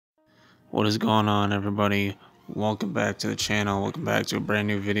What is going on, everybody? Welcome back to the channel. Welcome back to a brand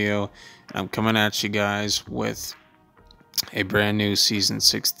new video. I'm coming at you guys with a brand new season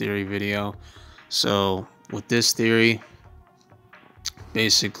 6 theory video. So with this theory,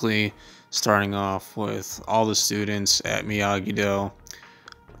 basically starting off with all the students at Miyagi-Do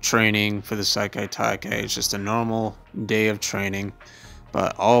training for the Sekai Taikai. It's just a normal day of training,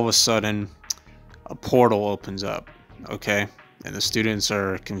 but all of a sudden a portal opens up, okay? And the students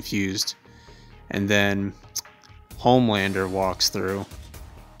are confused. And then Homelander walks through.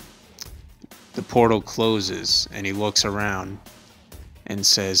 The portal closes and he looks around and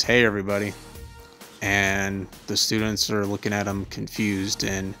says, "Hey everybody." And the students are looking at him confused,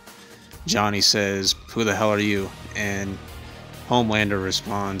 and Johnny says, "Who the hell are you?" And Homelander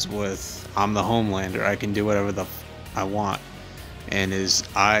responds with, "I'm the Homelander. I can do whatever I want." And his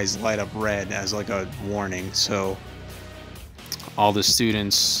eyes light up red as like a warning. So all the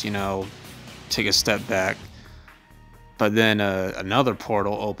students, take a step back. But then another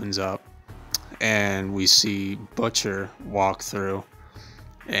portal opens up and we see Butcher walk through,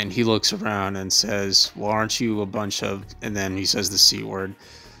 and he looks around and says, "Well, aren't you a bunch of," and then he says the C word.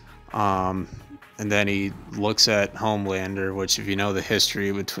 And then he looks at Homelander, which if you know the history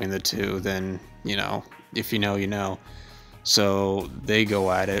between the two, then, if you know, you know. So they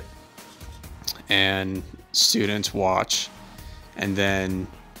go at it and students watch, and then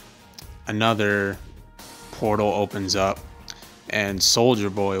another portal opens up and Soldier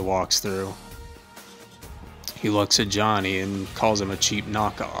Boy walks through. He looks at Johnny and calls him a cheap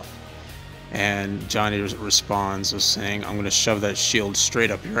knockoff, and Johnny responds with saying, "I'm gonna shove that shield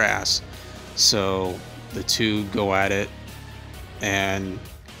straight up your ass." So the two go at it and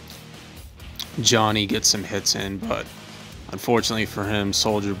Johnny gets some hits in, but unfortunately for him,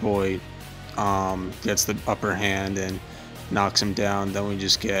 Soldier Boy gets the upper hand and knocks him down.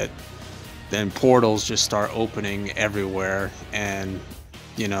 Then portals just start opening everywhere, and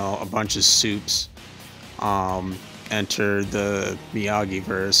a bunch of soups enter the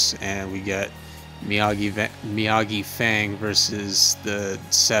Miyagi-verse, and we get Miyagi Fang versus the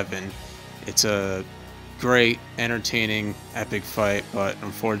Seven. It's a great, entertaining, epic fight, but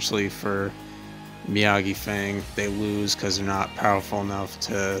unfortunately for Miyagi Fang, they lose because they're not powerful enough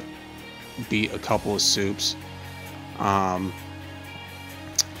to beat a couple of soups.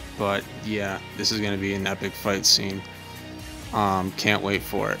 But yeah, this is going to be an epic fight scene. Can't wait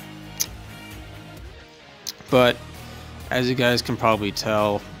for it. But as you guys can probably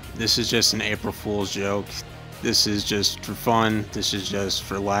tell, this is just an April Fool's joke. This is just for fun. This is just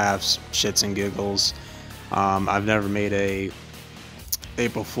for laughs, shits and giggles. I've never made a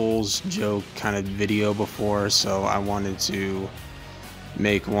April Fool's joke kind of video before, so I wanted to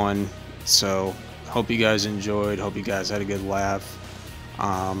make one. So hope you guys enjoyed. Hope you guys had a good laugh.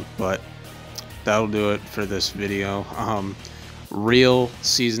 But that'll do it for this video. Real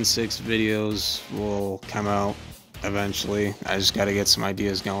season 6 videos will come out eventually. I just got to get some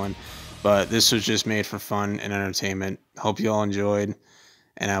ideas going, but this was just made for fun and entertainment. Hope you all enjoyed,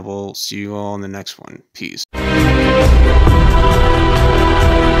 and I will see you all in the next one. Peace.